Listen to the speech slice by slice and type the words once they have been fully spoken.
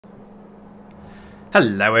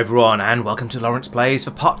Hello everyone and welcome to Laurence Plays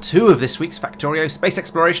for part 2 of this week's Factorio Space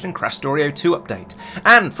Exploration and Krastorio² update.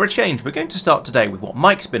 And for a change we're going to start today with what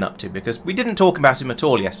Mike's been up to, because we didn't talk about him at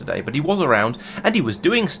all yesterday, but he was around and he was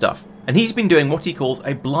doing stuff. And he's been doing what he calls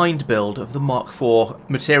a blind build of the Mark IV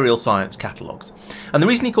material science catalogues. And the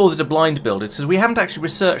reason he calls it a blind build is because we haven't actually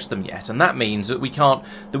researched them yet, and that means that we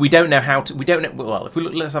don't know how to, well, if we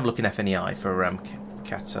look, let's have a look in FNEI for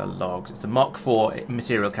catalogues. It's the Mark IV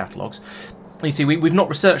material catalogues. You see, we've not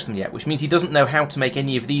researched them yet, which means he doesn't know how to make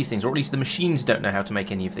any of these things, or at least the machines don't know how to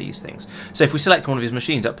make any of these things. So if we select one of his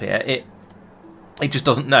machines up here, it just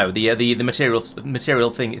doesn't know. The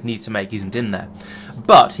material thing it needs to make isn't in there.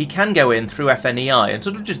 But he can go in through FNEI and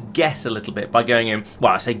sort of just guess a little bit by going in,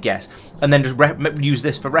 well, I say guess, and then just use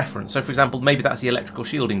this for reference. So for example, maybe that's the electrical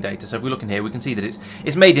shielding data. So if we look in here, we can see that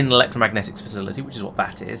it's made in an electromagnetics facility, which is what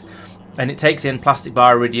that is. And it takes in plastic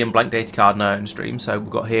bar, iridium, blank data card, and ion stream. So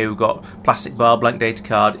we've got plastic bar, blank data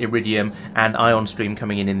card, iridium, and ion stream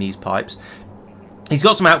coming in these pipes. He's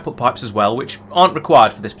got some output pipes as well, which aren't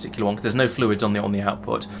required for this particular one because there's no fluids on the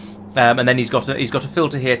output. And then he's got a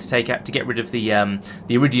filter here to get rid of the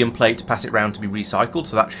iridium plate to pass it round to be recycled.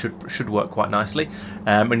 So that should work quite nicely.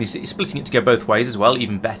 And he's splitting it to go both ways as well,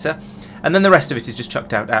 even better. And then the rest of it is just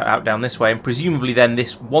chucked out down this way, and presumably then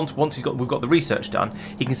once we've got the research done,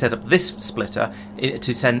 he can set up this splitter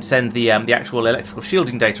to send the actual electrical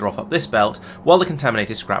shielding data off up this belt, while the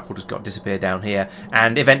contaminated scrap will just disappear down here,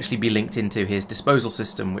 and eventually be linked into his disposal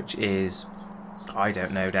system, which is, I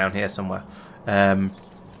don't know, down here somewhere.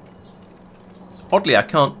 Oddly, I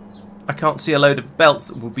can't see a load of belts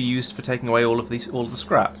that will be used for taking away all of the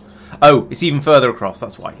scrap. Oh, it's even further across,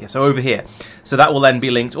 that's why. Yeah, so over here. So that will then be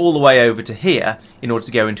linked all the way over to here in order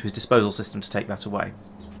to go into his disposal system to take that away.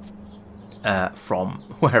 From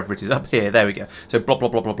wherever it is, up here, there we go. So blop,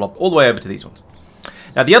 blop, blop, blop, blop, all the way over to these ones.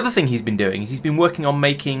 Now the other thing he's been doing is he's been working on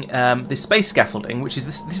making this space scaffolding, which is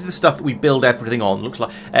this is the stuff that we build everything on. Looks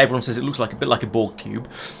like, everyone says it looks like a bit like a Borg cube.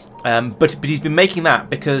 But he's been making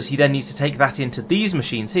that because he then needs to take that into these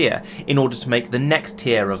machines here in order to make the next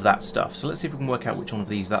tier of that stuff. So let's see if we can work out which one of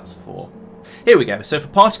these that's for. Here we go. So for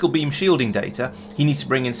particle beam shielding data, he needs to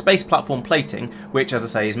bring in space platform plating, which, as I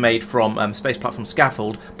say, is made from space platform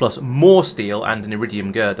scaffold plus more steel and an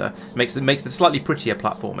iridium girder. Makes it slightly prettier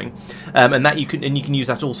platforming, and that you can use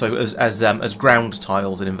that also as ground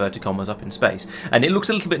tiles in inverted commas up in space. And it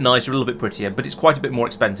looks a little bit nicer, a little bit prettier, but it's quite a bit more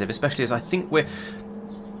expensive, especially as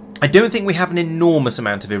I don't think we have an enormous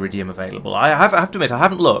amount of iridium available. I have to admit I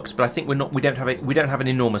haven't looked, but I think we don't have an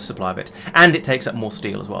enormous supply of it, and it takes up more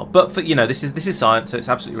steel as well. But for, this is science, so it's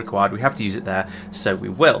absolutely required. We have to use it there, so we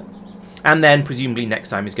will. And then presumably next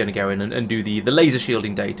time he's going to go in and do the laser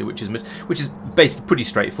shielding data, which is basically pretty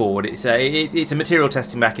straightforward. It's a material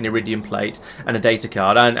testing back in iridium plate and a data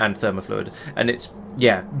card and thermofluid, and it's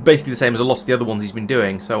basically the same as a lot of the other ones he's been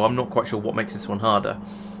doing. So I'm not quite sure what makes this one harder.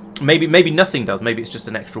 Maybe nothing does. Maybe it's just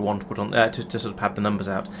an extra one to put on to sort of pad the numbers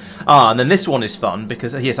out. And then this one is fun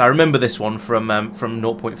because yes, I remember this one from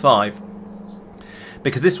 0.5,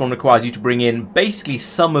 because this one requires you to bring in basically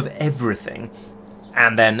some of everything,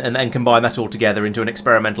 and then combine that all together into an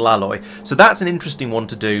experimental alloy. So that's an interesting one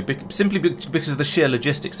to do, simply because of the sheer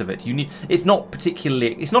logistics of it. It's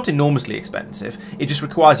not enormously expensive. It just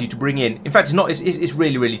requires you to bring in. In fact, it's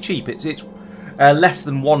really cheap. It's less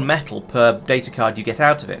than 1 metal per data card you get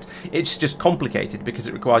out of it. It's just complicated because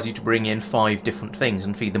it requires you to bring in 5 different things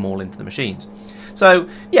and feed them all into the machines. So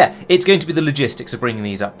yeah, it's going to be the logistics of bringing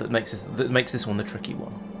these up that makes this one the tricky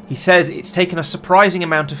one. He says it's taken a surprising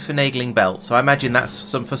amount of finagling belts, so I imagine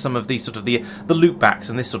that's for some of the sort of the loopbacks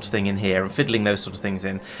and this sort of thing in here, and fiddling those sort of things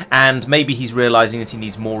in. And maybe he's realising that he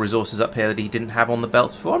needs more resources up here that he didn't have on the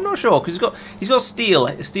belts before. I'm not sure, because he's got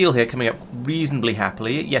steel here coming up reasonably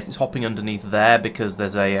happily. Yes, it's hopping underneath there because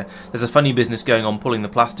there's a funny business going on pulling the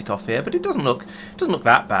plastic off here, but it doesn't look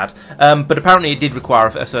that bad. But apparently it did require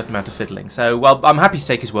a certain amount of fiddling. So well, I'm happy to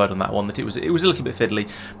take his word on that one, that it was a little bit fiddly.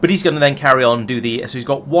 But he's going to then carry on do the. So he's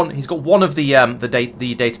got one of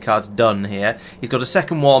the data cards done here. He's got a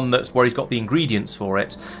second one that's where he's got the ingredients for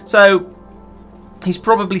it. So he's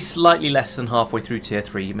probably slightly less than halfway through tier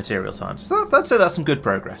 3 material science. So that's some good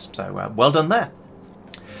progress. So well done there.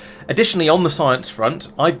 Additionally, on the science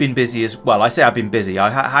front, I've been busy as well. I say I've been busy.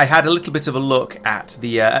 I had a little bit of a look at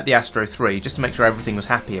the S3 just to make sure everything was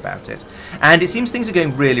happy about it, and it seems things are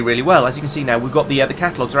going really well. As you can see now, we've got the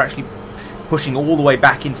catalogues are actually pushing all the way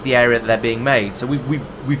back into the area that they're being made. So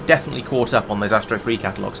we've definitely caught up on those Astro-3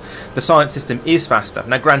 catalogues. The science system is faster.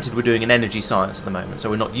 Now granted, we're doing an energy science at the moment, so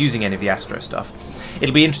we're not using any of the Astro stuff.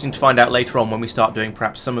 It'll be interesting to find out later on when we start doing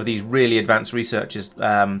perhaps some of these really advanced researches,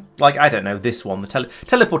 like, I don't know, this one, the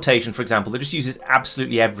teleportation, for example, that just uses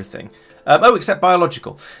absolutely everything. Oh, except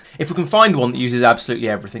biological. If we can find one that uses absolutely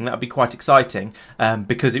everything, that would be quite exciting,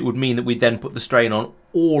 because it would mean that we'd then put the strain on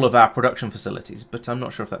all of our production facilities. But I'm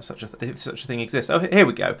not sure if that's if such a thing exists. Oh, here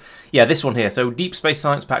we go. Yeah, this one here. So Deep Space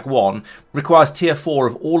Science Pack 1 requires tier 4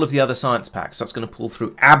 of all of the other science packs. So that's going to pull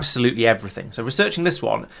through absolutely everything. So researching this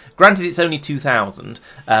one, granted it's only 2,000,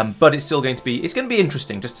 but it's still going to be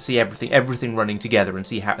interesting just to see everything running together and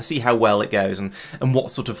see how well it goes and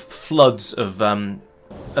what sort of floods of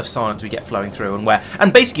science we get flowing through,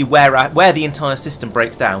 and basically where the entire system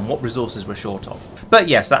breaks down, what resources we're short of. But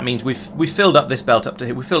yes, that means we've filled up this belt up to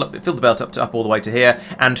here. We filled the belt up all the way to here,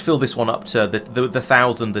 and fill this one up to the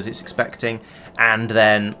 1,000 that it's expecting, and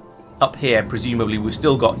then up here presumably we've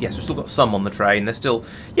still got some on the train. There's still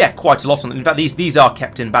quite a lot on. In fact, these are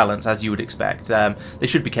kept in balance as you would expect. They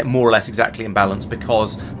should be kept more or less exactly in balance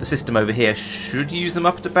because the system over here should use them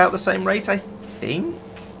up at about the same rate, I think,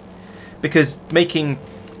 because making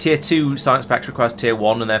Tier 2 science packs requires Tier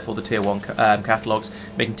 1, and therefore the Tier 1 catalogues.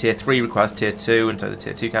 Making Tier 3 requires Tier 2, and so the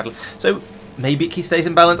Tier 2 catalog. So maybe it stays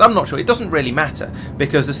in balance. I'm not sure. It doesn't really matter,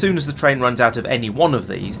 because as soon as the train runs out of any one of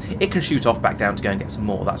these, it can shoot off back down to go and get some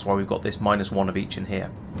more. That's why we've got this -1 of each in here.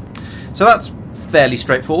 So that's fairly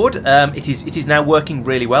straightforward. It is now working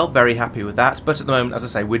really well. Very happy with that. But at the moment, as I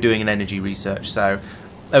say, we're doing an energy research. So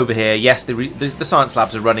over here, yes, the science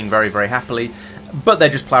labs are running very, very happily. But they're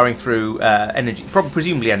just ploughing through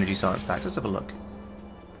presumably energy science packs. Let's have a look.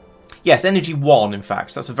 Yes, energy 1, in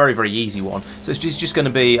fact. That's a very, very easy one. So it's just going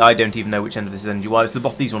to be, I don't even know which end of this is energy 1. It's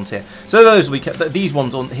these ones here. So these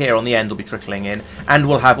ones here on the end will be trickling in, and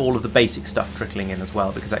we'll have all of the basic stuff trickling in as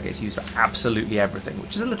well, because that gets used for absolutely everything,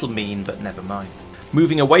 which is a little mean, but never mind.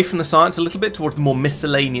 Moving away from the science a little bit towards the more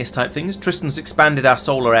miscellaneous type things, Tristan's expanded our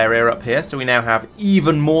solar area up here, so we now have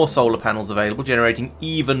even more solar panels available, generating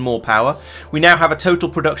even more power. We now have a total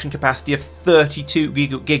production capacity of 32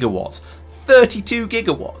 gigawatts. 32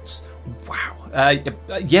 gigawatts! Wow.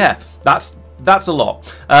 Yeah, that's a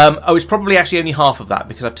lot. Oh, it's probably actually only half of that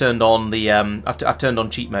because I've turned on the I've turned on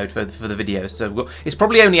cheat mode for the videos. So it's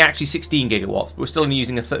probably only actually 16 gigawatts, but we're still only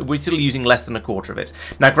using less than a quarter of it.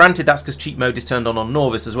 Now, granted, that's because cheat mode is turned on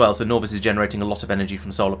Norvis as well. So Norvis is generating a lot of energy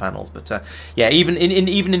from solar panels. But yeah, even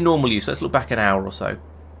in normal use, let's look back an hour or so.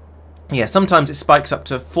 Yeah, sometimes it spikes up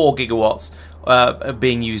to 4 gigawatts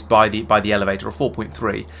being used by the elevator, or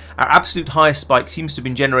 4.3. Our absolute highest spike seems to have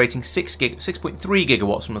been generating 6.3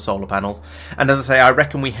 gigawatts from the solar panels, and as I say, I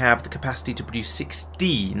reckon we have the capacity to produce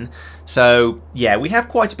 16. So yeah, we have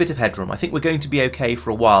quite a bit of headroom. I think we're going to be okay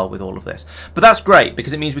for a while with all of this, but that's great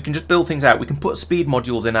because it means we can just build things out. We can put speed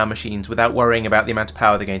modules in our machines without worrying about the amount of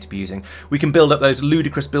power they're going to be using. We can build up those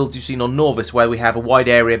ludicrous builds you've seen on Norvis, where we have a wide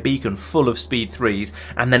area beacon full of speed 3s,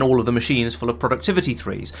 and then all of the machines full of productivity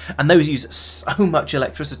 3s, and those use so much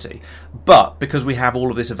electricity. But because we have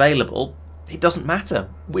all of this available, it doesn't matter.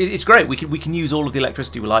 It's great. We can use all of the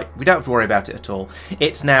electricity we like. We don't have to worry about it at all.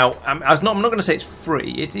 It's now. I'm not going to say it's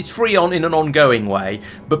free. It's free in an ongoing way.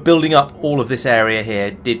 But building up all of this area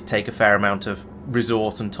here did take a fair amount of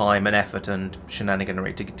resource and time and effort and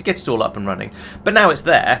shenaniganery to get it all up and running. But now it's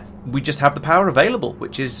there. We just have the power available,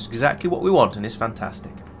 which is exactly what we want, and is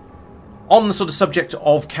fantastic. On the sort of subject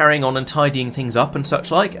of carrying on and tidying things up and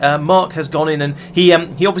such like, Marc has gone in and he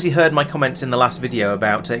obviously heard my comments in the last video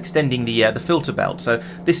about extending the filter belt. So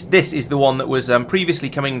this is the one that was previously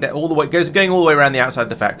coming going all the way around the outside of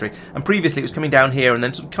the factory, and previously it was coming down here and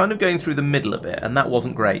then sort of kind of going through the middle of it, and that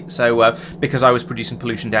wasn't great. So because I was producing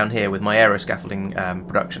pollution down here with my aeroscaffolding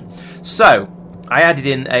production, so I added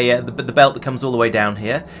in the belt that comes all the way down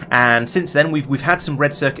here, and since then we've had some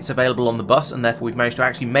red circuits available on the bus, and therefore we've managed to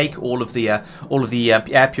actually make all of the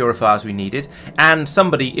air purifiers we needed. And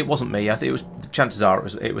somebody, it wasn't me, I think it was, chances are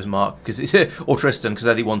it was Marc, or Tristan, because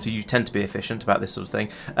they're the ones who tend to be efficient about this sort of thing,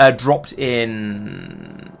 dropped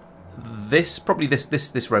in probably this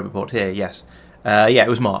Roboport here, yes. Yeah, it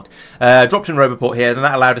was Marc. Dropped in Roboport here, and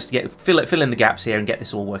that allowed us to fill in the gaps here and get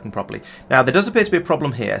this all working properly. Now, there does appear to be a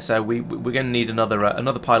problem here, so we're going to need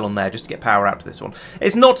another pylon there just to get power out to this one.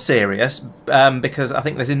 It's not serious, because I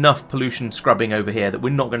think there's enough pollution scrubbing over here that we're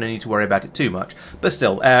not going to need to worry about it too much. But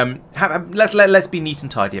still, let's be neat and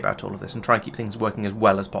tidy about all of this and try and keep things working as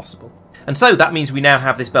well as possible. And so that means we now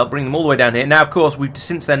have this belt, bring them all the way down here. Now, of course,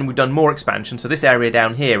 since then we've done more expansion, so this area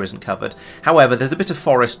down here isn't covered. However, there's a bit of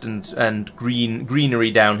forest and green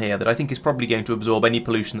greenery down here that I think is probably going to absorb any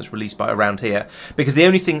pollution that's released by around here, because the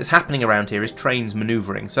only thing that's happening around here is trains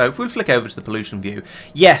manoeuvring. So if we flick over to the pollution view,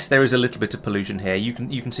 yes, there is a little bit of pollution here. You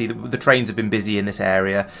can see that the trains have been busy in this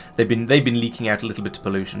area. They've been leaking out a little bit of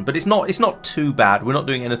pollution, but it's not too bad. We're not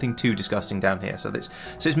doing anything too disgusting down here, so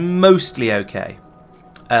it's mostly okay.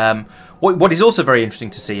 What is also very interesting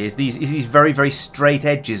to see is these very, very straight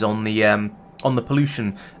edges on the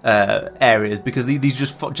pollution areas, because these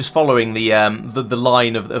just following the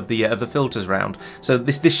line of the filters round. So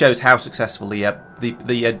this shows how successful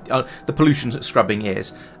the pollution scrubbing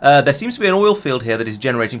is. There seems to be an oil field here that is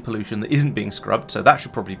generating pollution that isn't being scrubbed, so that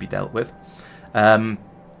should probably be dealt with.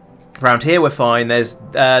 Around here we're fine. There's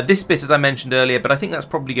this bit, as I mentioned earlier, but I think that's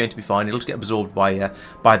probably going to be fine. It'll just get absorbed by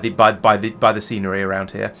the scenery around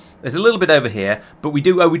here. There's a little bit over here, but we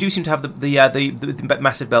do seem to have the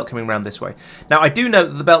massive belt coming around this way. Now I do know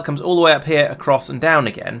that the belt comes all the way up here, across and down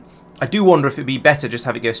again. I do wonder if it'd be better just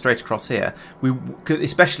have it go straight across here.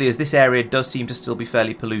 Especially as this area does seem to still be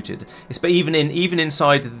fairly polluted. Even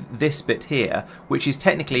inside this bit here, which is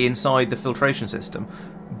technically inside the filtration system.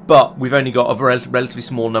 But we've only got a relatively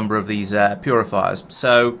small number of these purifiers,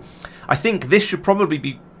 so I think this should probably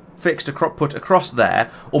be fixed put across there,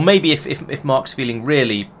 or maybe if Marc's feeling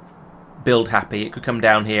really build happy, it could come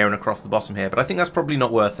down here and across the bottom here, but I think that's probably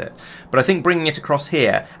not worth it. But I think bringing it across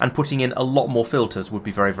here and putting in a lot more filters would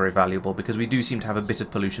be very, very valuable, because we do seem to have a bit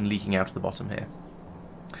of pollution leaking out of the bottom here.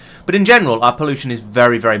 But in general, our pollution is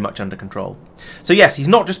very, very much under control. So yes, he's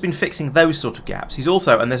not just been fixing those sort of gaps. He's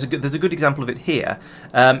also, and there's a good example of it here,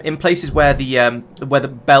 in places where the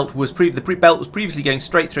belt was previously going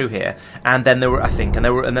straight through here, and then there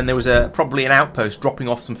was probably an outpost dropping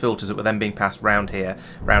off some filters that were then being passed round here,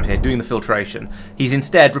 doing the filtration. He's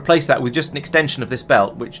instead replaced that with just an extension of this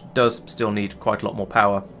belt, which does still need quite a lot more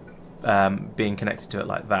power. Being connected to it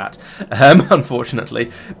like that,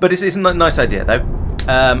 unfortunately, but it's a nice idea though,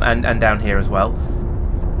 and down here as well.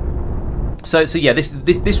 So yeah, this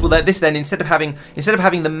then instead of having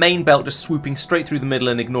the main belt just swooping straight through the middle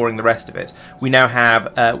and ignoring the rest of it, we now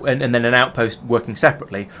have and then an outpost working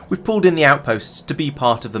separately. We've pulled in the outposts to be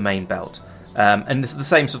part of the main belt. And this is the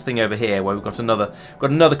same sort of thing over here, where we've got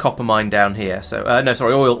another copper mine down here. So no,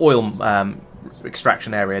 sorry, oil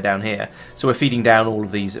extraction area down here. So we're feeding down all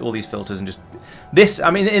these filters, and just this. I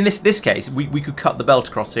mean, in this case, we could cut the belt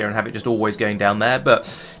across here and have it just always going down there. But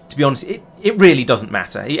to be honest, it really doesn't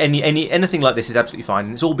matter. Anything like this is absolutely fine,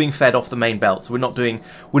 and it's all being fed off the main belt. So we're not doing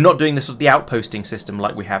the sort of the outposting system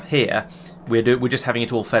like we have here. We're just having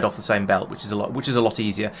it all fed off the same belt, which is a lot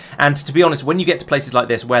easier. And to be honest, when you get to places like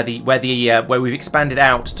this where we've expanded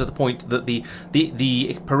out to the point that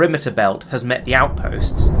the perimeter belt has met the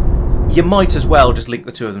outposts, you might as well just link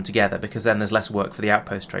the two of them together, because then there's less work for the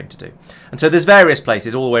outpost train to do. And so there's various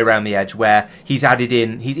places all the way around the edge where he's added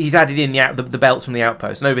in the belts from the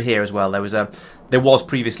outpost, and over here as well there was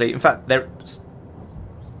previously, in fact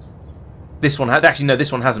this one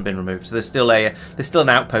hasn't been removed, so there's still an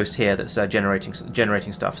outpost here that's generating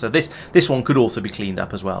stuff. So this one could also be cleaned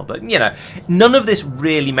up as well. But you know, none of this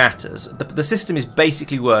really matters. The system is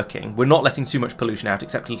basically working. We're not letting too much pollution out,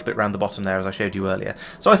 except a little bit around the bottom there, as I showed you earlier.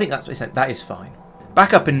 So I think that is fine.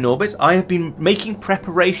 Back up in Norbit, I have been making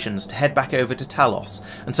preparations to head back over to Talos,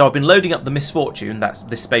 and so I've been loading up the Misfortune, that's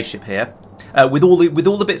this spaceship here, with all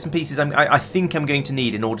the bits and pieces I think I'm going to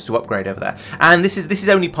need in order to upgrade over there. And this is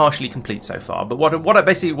only partially complete so far. But what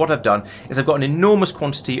I've done is I've got an enormous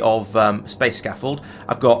quantity of space scaffold.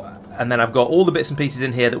 I've got all the bits and pieces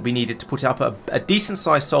in here that we needed to put up a decent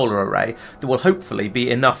sized solar array that will hopefully be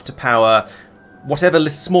enough to power whatever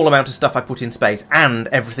small amount of stuff I put in space and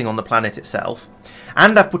everything on the planet itself.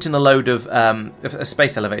 And I've put in a load of a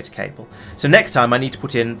space elevator cable. So next time I need to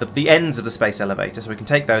put in the ends of the space elevator, so we can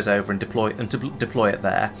take those over and deploy it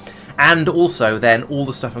there. And also then all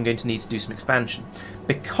the stuff I'm going to need to do some expansion,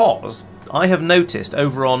 because I have noticed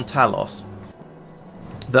over on Talos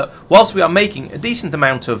that whilst we are making a decent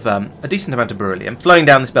amount of beryllium, flowing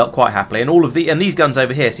down this belt quite happily, and these guns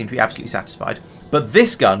over here seem to be absolutely satisfied. But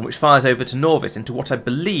this gun, which fires over to Norvis into what I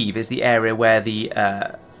believe is the area where the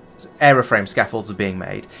aeroframe scaffolds are being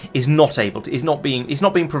made, is not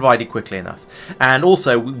being provided quickly enough. And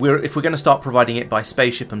also, if we're going to start providing it by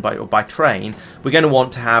spaceship and by train, we're going to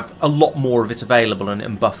want to have a lot more of it available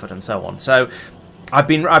and buffered and so on. So I've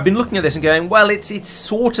been looking at this and going, well, it's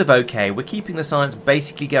sort of okay. We're keeping the science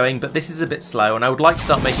basically going, but this is a bit slow, and I would like to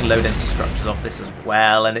start making low density structures off this as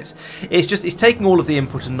well. And it's taking all of the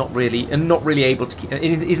input and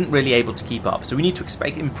it isn't really able to keep up. So we need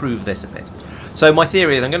to improve this a bit. So my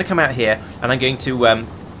theory is I'm going to come out here and I'm going to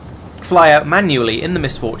fly out manually in the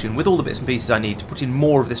Misfortune with all the bits and pieces I need to put in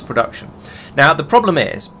more of this production. Now the problem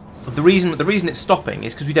is, the reason it's stopping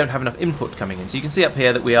is because we don't have enough input coming in. So you can see up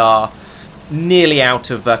here that we are nearly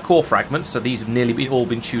out of core fragments, so these have nearly all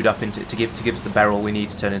been chewed up to give us the beryl we need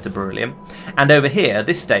to turn into beryllium. And over here,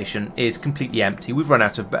 this station is completely empty. We've run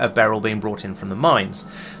out of beryl being brought in from the mines.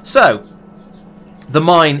 So the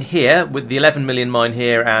mine here, with the 11 million mine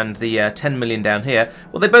here and the 10 million down here,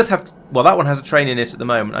 well, they both have. Well, that one has a train in it at the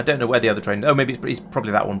moment. I don't know where the other train. Oh, maybe it's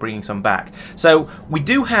probably that one, bringing some back. So we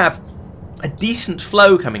do have a decent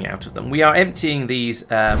flow coming out of them. We are emptying these.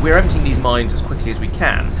 We're emptying these mines as quickly as we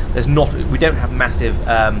can. We don't have massive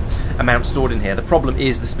amounts stored in here. The problem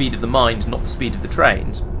is the speed of the mines, not the speed of the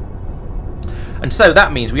trains. And so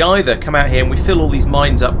that means we either come out here and we fill all these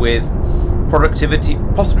mines up with productivity,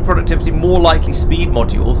 possibly productivity, more likely speed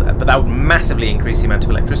modules, but that would massively increase the amount of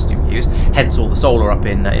electricity we use, hence all the solar up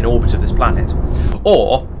in orbit of this planet.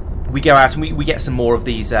 Or we go out and we get some more of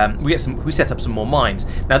these, we set up some more mines.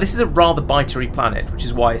 Now this is a rather bitery planet, which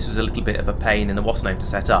is why this was a little bit of a pain in the what's name to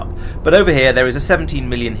set up. But over here there is a 17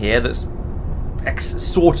 million here that's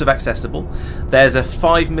sort of accessible. There's a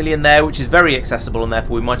 5 million there which is very accessible, and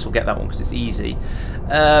therefore we might as well get that one because it's easy.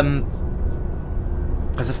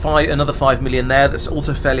 There's another 5 million there that's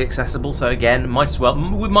also fairly accessible, so again, we might as well,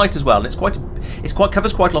 and it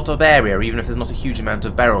covers quite a lot of area, even if there's not a huge amount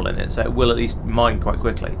of beryl in it, so it will at least mine quite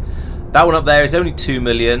quickly. That one up there is only 2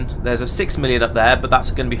 million. There's a 6 million up there, but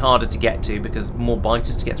that's going to be harder to get to because more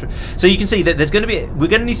biters to get through. So you can see that we're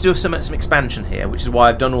going to need to do some expansion here, which is why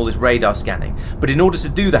I've done all this radar scanning. But in order to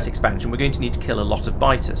do that expansion, we're going to need to kill a lot of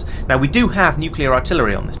biters. Now we do have nuclear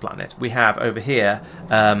artillery on this planet. We have over here,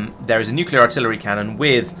 there is a nuclear artillery cannon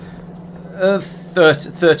with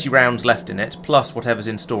 30 rounds left in it, plus whatever's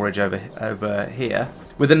in storage over here,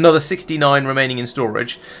 with another 69 remaining in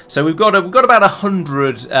storage. So we've got about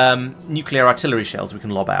 100 nuclear artillery shells we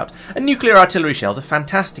can lob out. And nuclear artillery shells are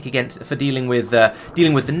fantastic for dealing with the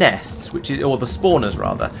nests, or the spawners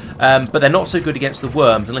rather. But they're not so good against the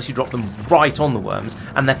worms unless you drop them right on the worms,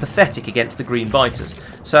 and they're pathetic against the green biters.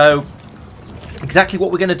 So exactly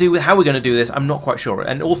what we're going to do, how we're going to do this, I'm not quite sure.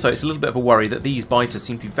 And also, it's a little bit of a worry that these biters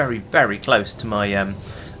seem to be very, very close to my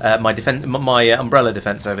my umbrella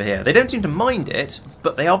defense over here. They don't seem to mind it,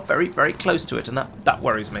 but they are very, very close to it, and that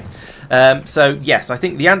worries me. So yes, I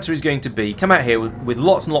think the answer is going to be come out here with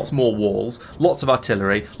lots and lots more walls, lots of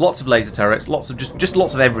artillery, lots of laser turrets, lots of just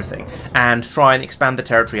lots of everything, and try and expand the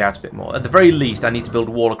territory out a bit more. At the very least, I need to build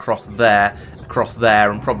a wall across there,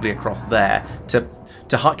 and probably across there to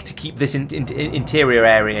keep this interior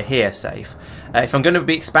area here safe. If I'm going to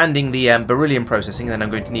be expanding the beryllium processing, then I'm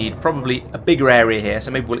going to need probably a bigger area here, so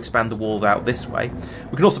maybe we'll expand the walls out this way.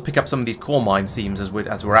 We can also pick up some of these core mine seams as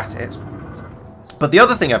we're at it. But the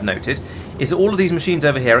other thing I've noted is that all of these machines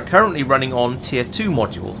over here are currently running on tier 2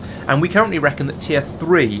 modules, and we currently reckon that tier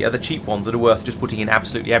 3 are the cheap ones that are worth just putting in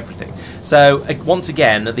absolutely everything. So once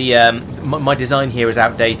again, my design here is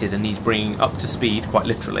outdated and needs bringing up to speed, quite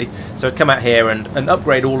literally. So I come out here and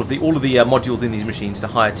upgrade all of the modules in these machines to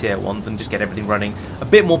higher tier ones and just get everything running a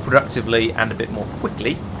bit more productively and a bit more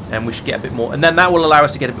quickly. And we should get a bit more, and then that will allow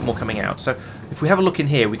us to get a bit more coming out. So if we have a look in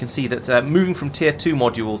here, we can see that moving from tier 2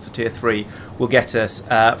 modules to tier 3 will get us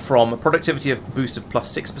from a productivity boost of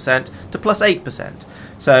plus 6% to plus 8%.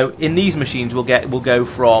 So in these machines, we'll go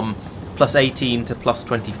from plus 18 to plus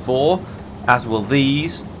 24, as will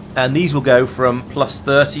these, and these will go from plus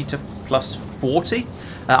 30 to plus 40.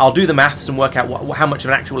 I'll do the maths and work out how much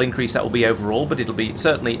of an actual increase that will be overall, but it'll be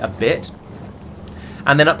certainly a bit.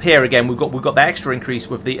 And then up here again, we've got that extra increase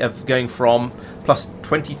with of going from plus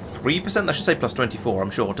 23%, I should say plus 24, I'm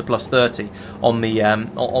sure, to plus 30 on the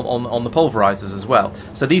pulverizers as well.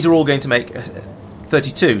 So these are all going to make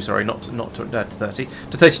 32, sorry, not to 30,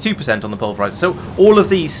 to 32% on the pulverizer. So all of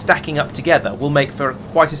these stacking up together will make for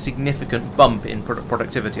quite a significant bump in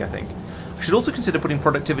productivity, I think. I should also consider putting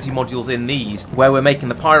productivity modules in these where we're making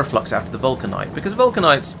the pyroflux out of the vulcanite, because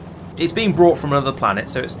vulcanite's it's being brought from another planet,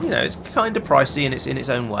 so it's it's kind of pricey in its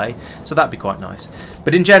own way. So that'd be quite nice.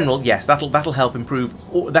 But in general, yes, that'll help improve.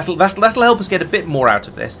 That'll help us get a bit more out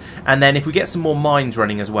of this. And then if we get some more mines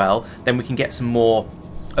running as well, then we can get some more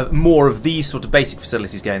of these sort of basic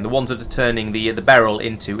facilities going. The ones that are turning the beryl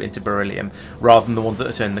into beryllium, rather than the ones that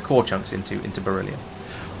are turning the core chunks into beryllium.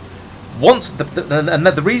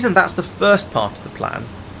 The reason that's the first part of the plan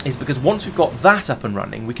is because once we've got that up and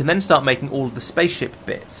running, we can then start making all of the spaceship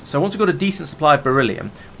bits. So once we've got a decent supply of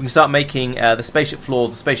beryllium, we can start making the spaceship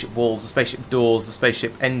floors, the spaceship walls, the spaceship doors, the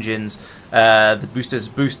spaceship engines, the boosters,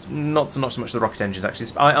 not so much the rocket engines actually,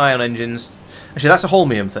 it's ion engines. Actually, that's a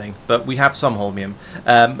holmium thing, but we have some holmium,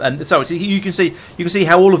 and so you can see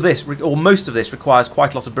how all of this, or most of this, requires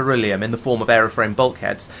quite a lot of beryllium in the form of aeroframe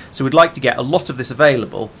bulkheads. So we'd like to get a lot of this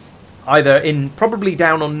available, either in probably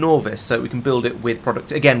down on Norvis, so we can build it with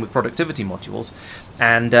productivity modules,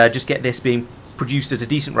 and just get this being produced at a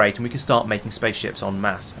decent rate, and we can start making spaceships en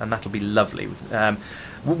masse, and that'll be lovely.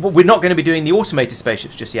 We're not going to be doing the automated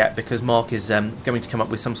spaceships just yet because Marc is going to come up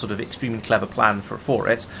with some sort of extremely clever plan for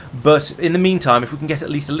it. But in the meantime, if we can get at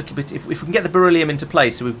least a little bit, if we can get the beryllium into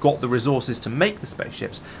place, so we've got the resources to make the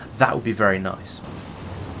spaceships, that would be very nice.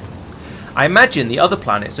 I imagine the other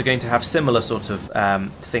planets are going to have similar sort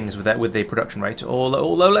of things with the production rate.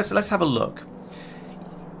 Although let's have a look.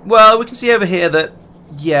 Well, we can see over here that,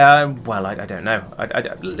 yeah, well, I don't know.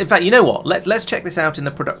 In fact, you know what? Let's check this out in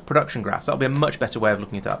the production graphs. That'll be a much better way of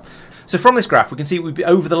looking it up. So from this graph, we can see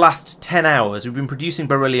over the last 10 hours, we've been producing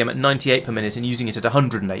beryllium at 98 per minute and using it at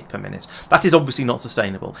 108 per minute. That is obviously not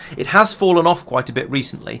sustainable. It has fallen off quite a bit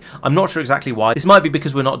recently. I'm not sure exactly why. This might be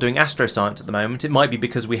because we're not doing astroscience at the moment. It might be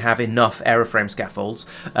because we have enough aeroframe scaffolds.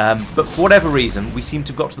 But for whatever reason, we seem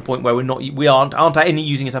to have got to the point where we aren't only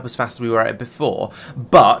using it up as fast as we were at it before.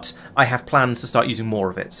 But I have plans to start using more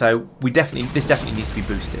of it, so this definitely needs to be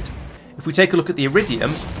boosted. If we take a look at the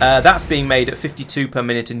iridium, that's being made at 52 per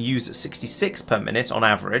minute and used at 66 per minute on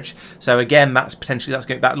average. So again,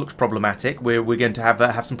 that looks problematic. We're going to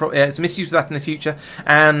have some issues with that in the future,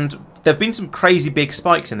 and there have been some crazy big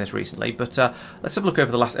spikes in this recently. But let's have a look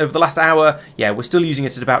over the last hour. Yeah, we're still using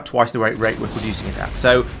it at about twice the rate we're producing it at.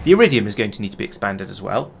 So the iridium is going to need to be expanded as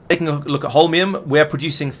well. Taking a look at holmium, we're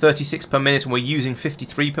producing 36 per minute and we're using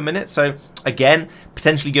 53 per minute. So again,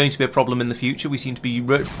 potentially going to be a problem in the future. We seem to be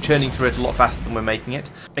churning through it a lot faster than we're making it.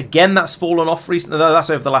 Again, that's fallen off recently. That's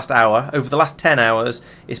over the last hour. Over the last 10 hours,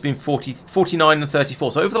 it's been 49 and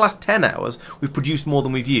 34. So over the last 10 hours, we've produced more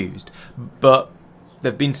than we've used. But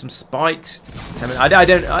there have been some spikes.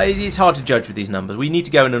 It's hard to judge with these numbers. We need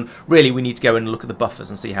to go in and look at the buffers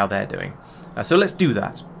and see how they're doing. So let's do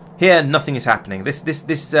that. Here, nothing is happening.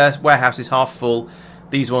 This warehouse is half full.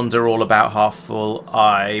 These ones are all about half full.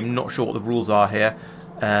 I'm not sure what the rules are here.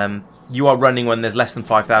 You are running when there's less than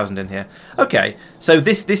 5,000 in here. Okay, so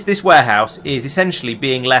this warehouse is essentially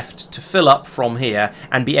being left to fill up from here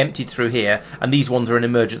and be emptied through here, and these ones are an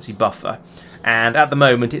emergency buffer. And at the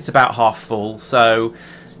moment it's about half full, so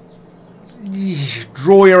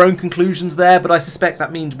draw your own conclusions there, but I suspect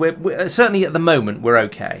that means we're certainly at the moment we're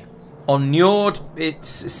okay. On Njord, it's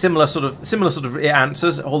similar sort of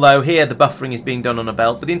answers, although here the buffering is being done on a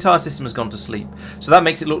belt, but the entire system has gone to sleep. So that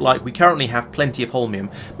makes it look like we currently have plenty of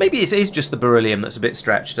holmium. Maybe it is just the beryllium that's a bit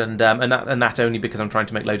stretched, and that only because I'm trying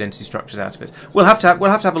to make low density structures out of it. We'll have to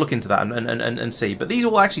have a look into that and see. But these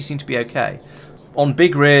all actually seem to be okay. On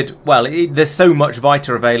Big Rid, well, there's so much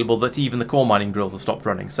Vita available that even the core mining drills have stopped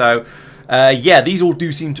running. So yeah, these all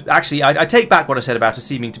do seem to... Actually, I take back what I said about it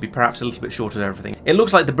seeming to be perhaps a little bit short of everything. It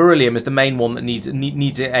looks like the beryllium is the main one that needs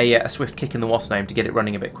a swift kick in the wasp name to get it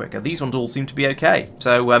running a bit quicker. These ones all seem to be okay.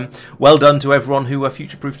 So, well done to everyone who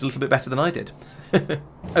future-proofed a little bit better than I did.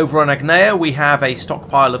 Over on Agnea, we have a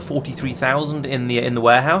stockpile of 43,000 in the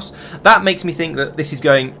warehouse. That makes me think that this is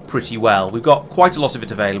going pretty well. We've got quite a lot of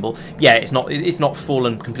it available. Yeah, it's not full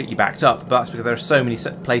and completely backed up, but that's because there are so many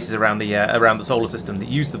places around the solar system that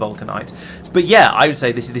use the vulcanite. But yeah, I would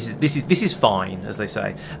say this is fine, as they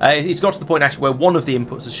say. It's got to the point actually where one of the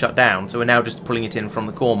inputs is shut down, so we're now just pulling it in from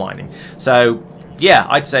the core mining. So yeah,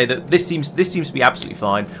 I'd say that this seems to be absolutely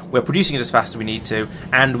fine. We're producing it as fast as we need to,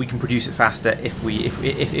 and we can produce it faster if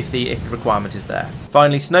the requirement is there.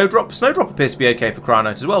 Finally, Snowdrop. Snowdrop appears to be okay for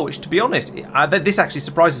cryonite as well, which, to be honest, this actually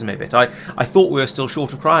surprises me a bit. I thought we were still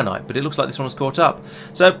short of cryonite, but it looks like this one has caught up.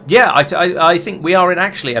 So yeah, I think we are in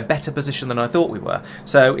actually a better position than I thought we were.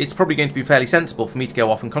 So it's probably going to be fairly sensible for me to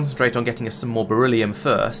go off and concentrate on getting us some more beryllium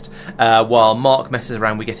first, while Marc messes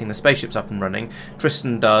around with getting the spaceships up and running.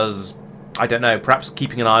 Tristan does, I don't know, perhaps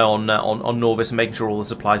keeping an eye on Norvis and making sure all the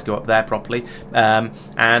supplies go up there properly, and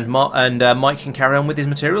Mike can carry on with his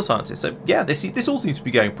material sciences. So yeah, this all seems to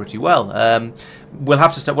be going pretty well. we'll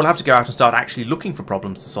have to go out and start actually looking for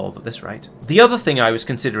problems to solve at this rate. The other thing I was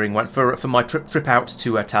considering for my trip out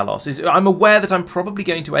to Talos is I'm aware that I'm probably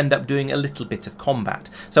going to end up doing a little bit of combat.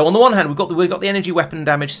 So on the one hand, we've got the energy weapon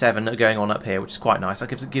damage 7 going on up here, which is quite nice. That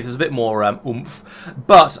gives us a bit more oomph.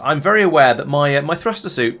 But I'm very aware that my thruster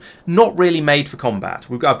suit not really made for combat.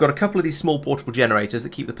 I've got a couple of these small portable generators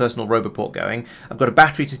that keep the personal roboport going. I've got a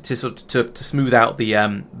battery to smooth out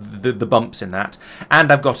the bumps in that,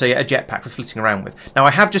 and I've got a jetpack for flitting around with. Now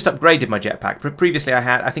I have just upgraded my jetpack. Previously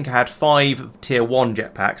I think I had 5 tier 1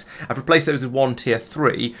 jetpacks. I've replaced those with 1 tier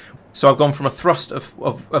 3. So I've gone from a thrust of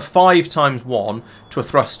 5 times 1 to a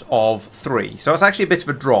thrust of 3. So it's actually a bit of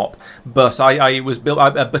a drop, but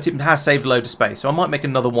but it has saved a load of space. So I might make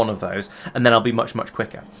another one of those, and then I'll be much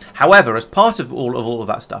quicker. However, as part of all of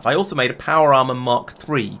that stuff, I also made a Power Armor Mark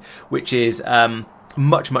III, which is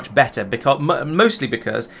much better, mostly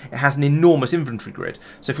because it has an enormous inventory grid.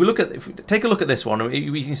 So if we take a look at this one,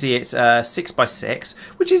 we can see it's 6x6,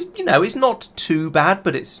 which is, you know, it's not too bad,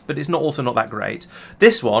 but it's also not that great.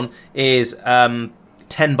 This one is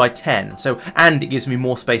 10x10, and it gives me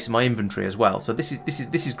more space in my inventory as well. So this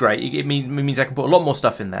is great. It means I can put a lot more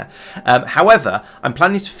stuff in there. However, I'm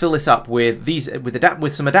planning to fill this up with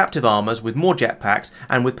some adaptive armors, with more jetpacks,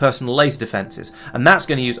 and with personal laser defenses, and that's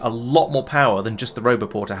going to use a lot more power than just the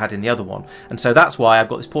roboport I had in the other one. And so that's why I've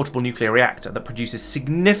got this portable nuclear reactor that produces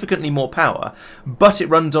significantly more power, but it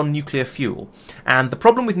runs on nuclear fuel. And the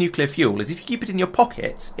problem with nuclear fuel is if you keep it in your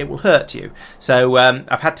pockets, it will hurt you. So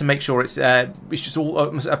I've had to make sure it's just all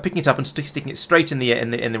picking it up and sticking it straight in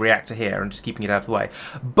the reactor here and just keeping it out of the way.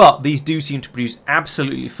 But these do seem to produce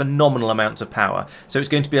absolutely phenomenal amounts of power, so it's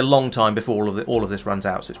going to be a long time before all of this runs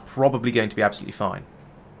out, so it's probably going to be absolutely fine.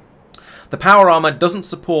 The power armor doesn't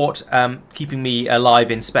support keeping me alive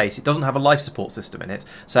in space. It doesn't have a life support system in it,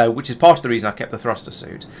 which is part of the reason I've kept the thruster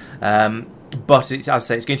suit. But as I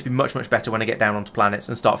say, it's going to be much better when I get down onto planets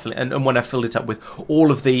and start and when I've filled it up with all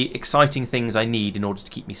of the exciting things I need in order to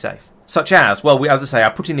keep me safe. Such as, well, as I say, I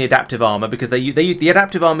put in the adaptive armor because the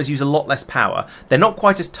adaptive armors use a lot less power. They're not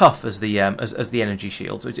quite as tough as the energy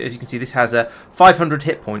shields. As you can see, this has 500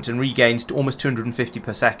 hit points and regains to almost 250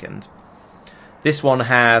 per second. This one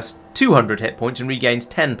has 200 hit points and regains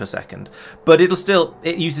 10 per second, but it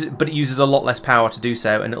uses a lot less power to do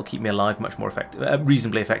so, and it'll keep me alive much more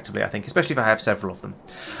reasonably effectively, I think, especially if I have several of them.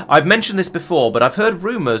 I've mentioned this before, but I've heard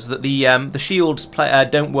rumours that the shields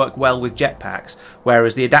don't work well with jetpacks,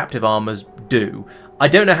 whereas the adaptive armours do. I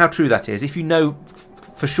don't know how true that is. If you know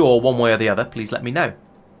for sure one way or the other, please let me know.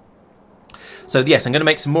 So yes, I'm going to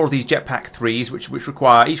make some more of these jetpack 3s, which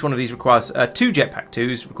require, each one of these requires 2 jetpack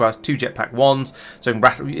 2s, requires 2 jetpack 1s, so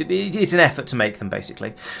it's an effort to make them,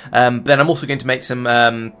 basically. Then I'm also going to make some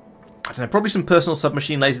I don't know, probably some personal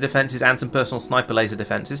submachine laser defenses and some personal sniper laser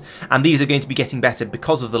defenses, and these are going to be getting better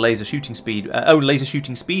because of the laser shooting speed. Laser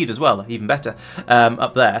shooting speed as well, even better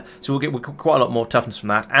up there. So we'll get quite a lot more toughness from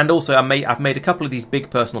that. And also, I've made a couple of these big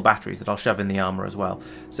personal batteries that I'll shove in the armor as well.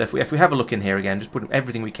 So if we have a look in here again, just put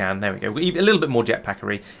everything we can. There we go. A little bit more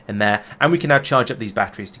jetpackery in there, and we can now charge up these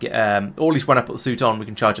batteries to get, or at least when I put the suit on, we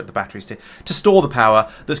can charge up the batteries to store the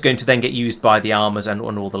power that's going to then get used by the armors and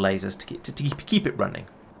all the lasers to keep it running.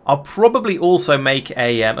 I'll probably also make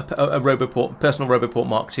a personal roboport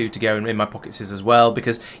Mark II to go in my pockets as well,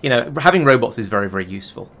 because, you know, having robots is very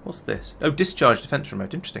useful. What's this? Oh, discharge defense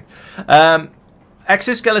remote. Interesting.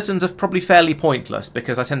 Exoskeletons are probably fairly pointless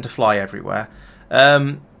because I tend to fly everywhere.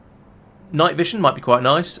 Night vision might be quite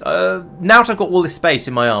nice. Now that I've got all this space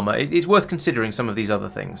in my armor, it's worth considering some of these other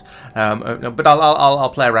things. But I'll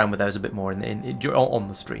play around with those a bit more on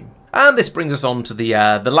the stream. And this brings us on to the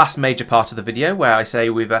last major part of the video, where I say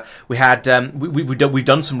we've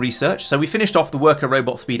done some research. So we finished off the worker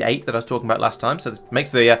robot speed 8 that I was talking about last time. So this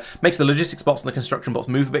makes the logistics bots and the construction bots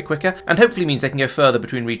move a bit quicker, and hopefully means they can go further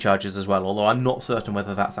between recharges as well. Although I'm not certain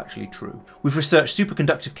whether that's actually true. We've researched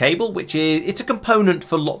superconductive cable, which it's a component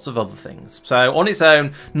for lots of other things. So on its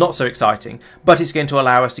own, not so exciting, but it's going to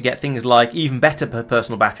allow us to get things like even better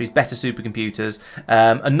personal batteries, better supercomputers,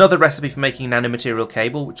 another recipe for making nanomaterial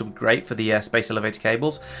cable, which will be great for the space elevator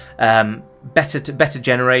cables, better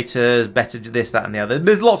generators, better this, that, and the other.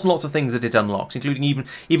 There's lots and lots of things that it unlocks, including even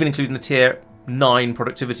including the tier 9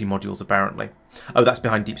 productivity modules, apparently. Oh, that's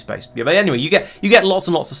behind deep space. Yeah, but anyway, you get lots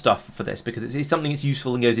and lots of stuff for this because it's something that's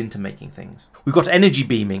useful and goes into making things. We've got energy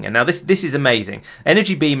beaming, and now this is amazing.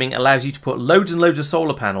 Energy beaming allows you to put loads and loads of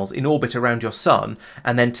solar panels in orbit around your sun,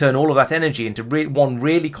 and then turn all of that energy into one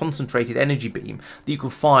really concentrated energy beam that you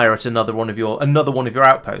can fire at another one of your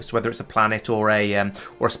outposts, whether it's a planet or a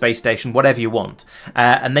space station, whatever you want.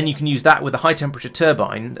 And then you can use that with a high temperature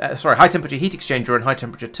turbine, high temperature heat exchanger and high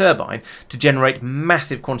temperature turbine to generate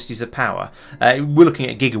massive quantities of power. We're looking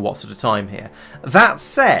at gigawatts at a time here. That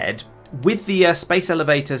said, with the space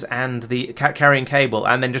elevators and the carrying cable,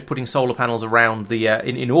 and then just putting solar panels around the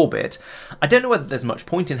in orbit, I don't know whether there's much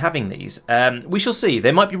point in having these. We shall see.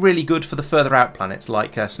 They might be really good for the further out planets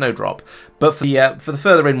like Snowdrop, but for the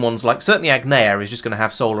further in ones, like certainly Agnea is just going to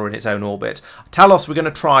have solar in its own orbit. Talos, we're going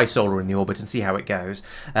to try solar in the orbit and see how it goes,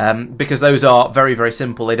 because those are very, very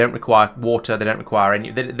simple. They don't require water. They don't require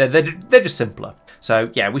any. They're just simpler.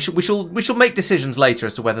 So yeah, we shall make decisions later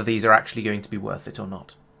as to whether these are actually going to be worth it or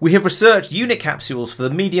not. We have researched unit capsules for the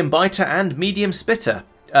medium biter and medium spitter.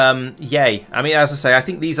 Yay. I mean, as I say, I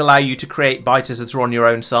think these allow you to create biters that are on your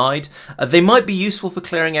own side. They might be useful for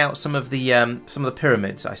clearing out some of the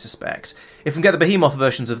pyramids, I suspect. If we can get the behemoth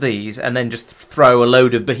versions of these and then just throw a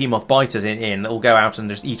load of behemoth biters in that will go out and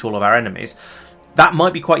just eat all of our enemies, that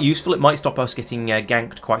might be quite useful. It might stop us getting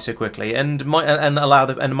ganked quite so quickly, and might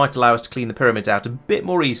allow us to clean the pyramids out a bit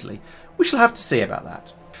more easily. We shall have to see about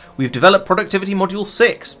that. We've developed Productivity Module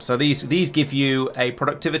 6, so these give you a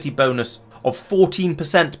productivity bonus of 14%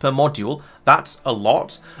 per module. That's a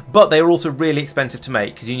lot, but they are also really expensive to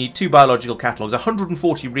make because you need 2 biological catalogues,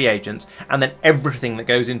 140 reagents, and then everything that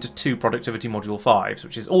goes into 2 Productivity Module 5s,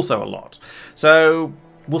 which is also a lot. So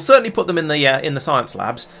we'll certainly put them in the science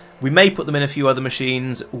labs. We may put them in a few other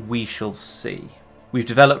machines. We shall see. We've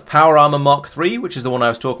developed Power Armor Mark III, which is the one I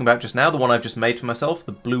was talking about just now, the one I've just made for myself,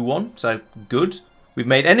 the blue one, so good. We've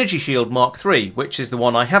made Energy Shield Mark III, which is the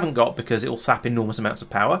one I haven't got because it will sap enormous amounts of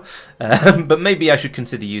power. But maybe I should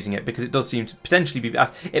consider using it because it does seem to potentially be...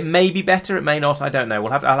 It may be better, it may not, I don't know.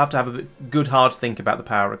 I'll have to have a good hard think about the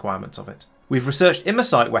power requirements of it. We've researched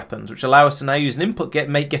Immersight weapons, which allow us to now use an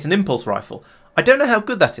get an impulse rifle. I don't know how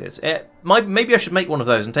good that is. Maybe I should make one of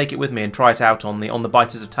those and take it with me and try it out on the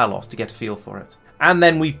biters of Talos to get a feel for it. And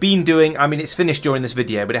then we've been doing, I mean, it's finished during this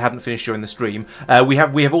video, but it hadn't finished during the stream. We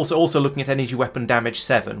have also looking at Energy Weapon Damage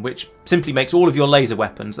 7, which simply makes all of your laser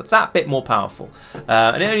weapons that bit more powerful.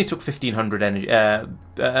 And it only took 1500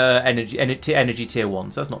 energy tier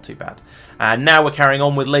 1, so that's not too bad. And now we're carrying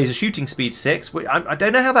on with Laser Shooting Speed 6, which I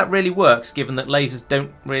don't know how that really works, given that lasers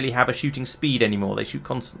don't really have a shooting speed anymore. They shoot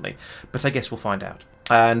constantly, but I guess we'll find out.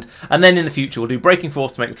 And then in the future we'll do braking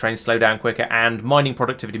force to make the trains slow down quicker, and mining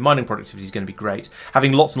productivity. Mining productivity is going to be great.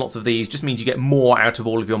 Having lots and lots of these just means you get more out of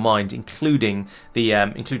all of your mines, including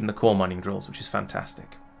the core mining drills, which is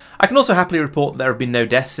fantastic. I can also happily report that there have been no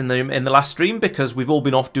deaths in the last stream because we've all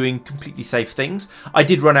been off doing completely safe things. I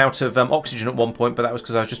did run out of oxygen at one point, but that was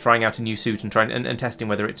because I was just trying out a new suit and testing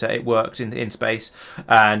whether it worked in space,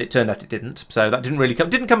 and it turned out it didn't. So that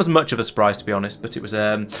didn't come as much of a surprise, to be honest. But it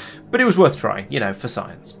was worth trying, you know, for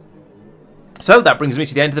science. So that brings me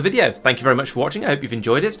to the end of the video. Thank you very much for watching. I hope you've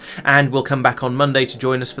enjoyed it, and we'll come back on Monday to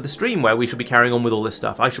join us for the stream where we shall be carrying on with all this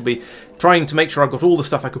stuff. I shall be trying to make sure I've got all the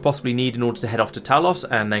stuff I could possibly need in order to head off to Talos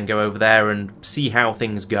and then go over there and see how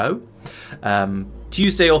things go.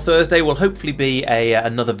 Tuesday or Thursday will hopefully be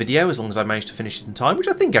another video, as long as I manage to finish it in time, which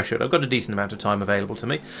I think I should. I've got a decent amount of time available to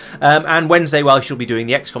me. And Wednesday, well, I shall be doing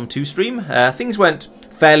the XCOM 2 stream. Things went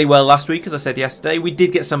fairly well last week, as I said yesterday. We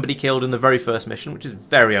did get somebody killed in the very first mission, which is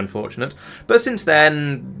very unfortunate. But since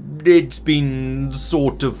then, it's been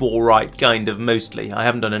sort of alright, kind of, mostly. I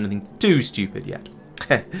haven't done anything too stupid yet.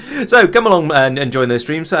 So come along and join those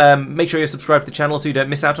streams. Make sure you're subscribed to the channel so you don't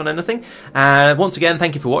miss out on anything. And once again,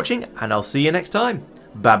 thank you for watching, and I'll see you next time.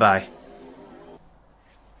 Bye bye.